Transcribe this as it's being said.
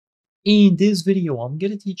In this video, I'm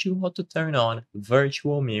gonna teach you how to turn on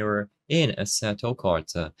virtual mirror in Assetto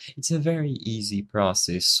Corsa. It's a very easy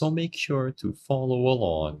process, so make sure to follow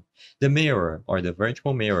along. The mirror or the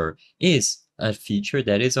virtual mirror is a feature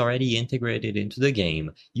that is already integrated into the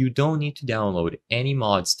game. You don't need to download any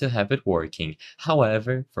mods to have it working.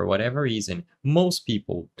 However, for whatever reason, most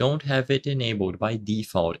people don't have it enabled by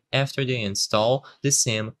default after they install the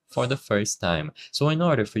sim for the first time. So in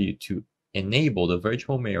order for you to enable the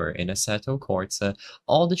virtual mirror in Assetto Corsa,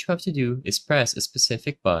 all that you have to do is press a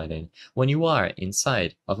specific button. When you are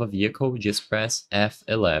inside of a vehicle, just press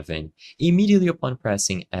F11. Immediately upon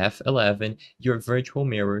pressing F11, your virtual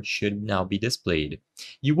mirror should now be displayed.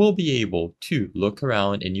 You will be able to look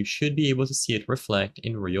around and you should be able to see it reflect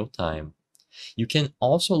in real time. You can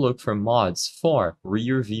also look for mods for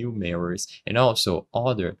rear view mirrors and also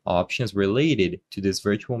other options related to this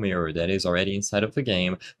virtual mirror that is already inside of the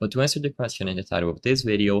game. But to answer the question in the title of this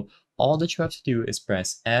video, all that you have to do is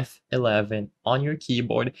press F11 on your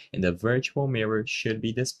keyboard and the virtual mirror should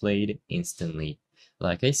be displayed instantly.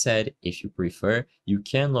 Like I said, if you prefer, you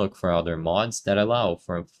can look for other mods that allow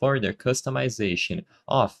for further customization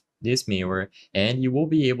of this mirror, and you will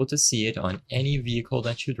be able to see it on any vehicle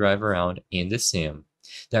that you drive around in the sim.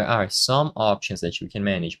 There are some options that you can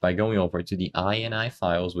manage by going over to the INI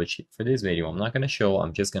files, which for this video I'm not going to show.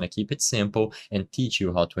 I'm just going to keep it simple and teach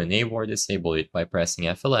you how to enable or disable it by pressing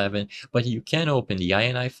F11, but you can open the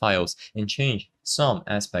INI files and change some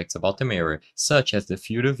aspects about the mirror, such as the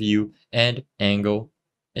field of view and angle,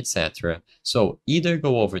 etc. So either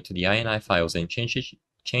go over to the INI files and change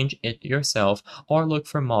it yourself, or look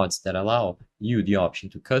for mods that allow you the option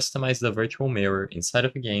to customize the virtual mirror inside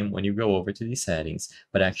of a game when you go over to the settings.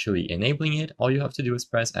 But actually enabling it, all you have to do is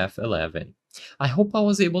press F11. I hope I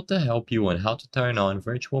was able to help you on how to turn on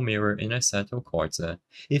virtual mirror in Assetto Corsa.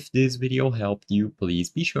 If this video helped you,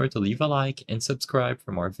 please be sure to leave a like and subscribe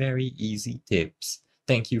for more very easy tips.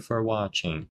 Thank you for watching.